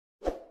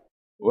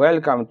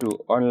Welcome to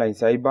Online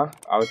Cyber.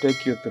 I'll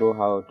take you through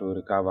how to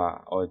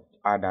recover or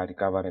add a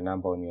recovery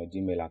number on your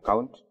Gmail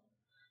account.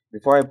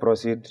 Before I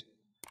proceed,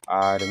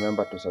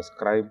 remember to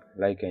subscribe,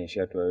 like and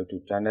share to our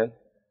YouTube channel.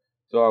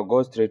 So I'll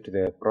go straight to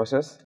the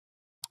process.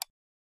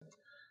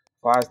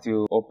 First,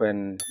 you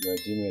open your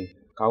Gmail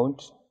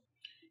account.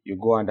 You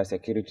go under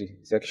security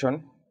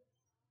section.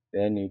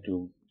 Then it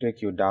will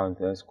take you down,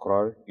 then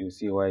scroll. You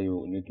see where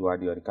you need to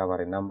add your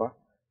recovery number.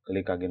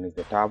 Click against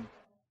the tab.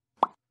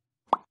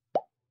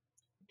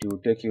 It will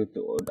take you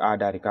to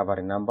add a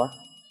recovery number.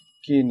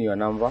 Key in your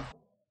number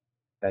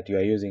that you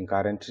are using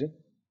currently.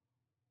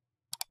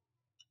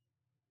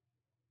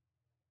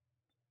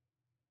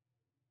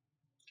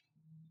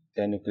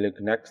 Then you click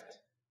next.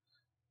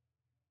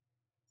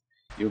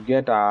 You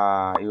get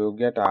a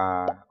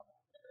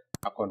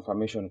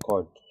confirmation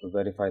code to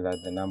verify that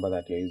the number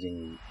that you're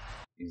using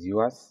is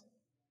yours.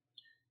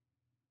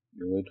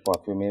 You wait for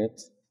a few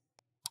minutes.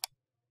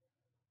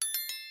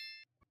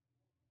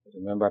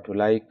 Remember to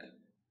like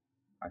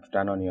and to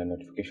turn on your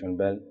notification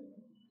bell.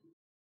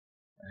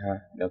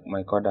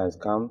 My code has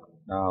come.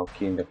 Now I'll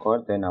key in the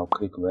code, then I'll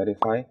click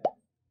verify.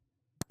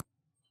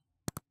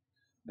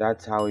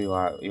 That's how you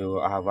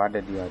have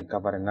added your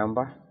recovery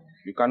number.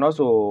 You can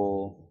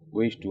also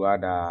wish to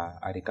add a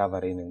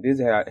recovery name.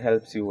 This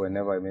helps you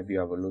whenever maybe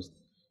you have lost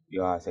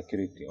your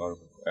security or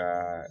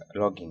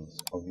logins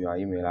of your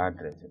email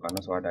address. You can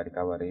also add a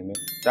recovery email.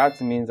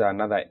 That means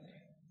another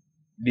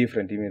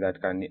different email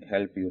that can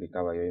help you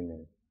recover your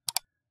email.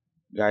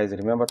 Guys,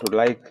 remember to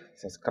like,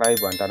 subscribe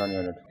and turn on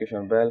your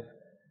notification bell.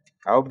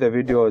 I hope the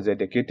video was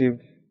educative.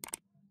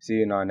 See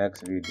you in our next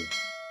video.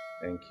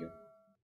 Thank you.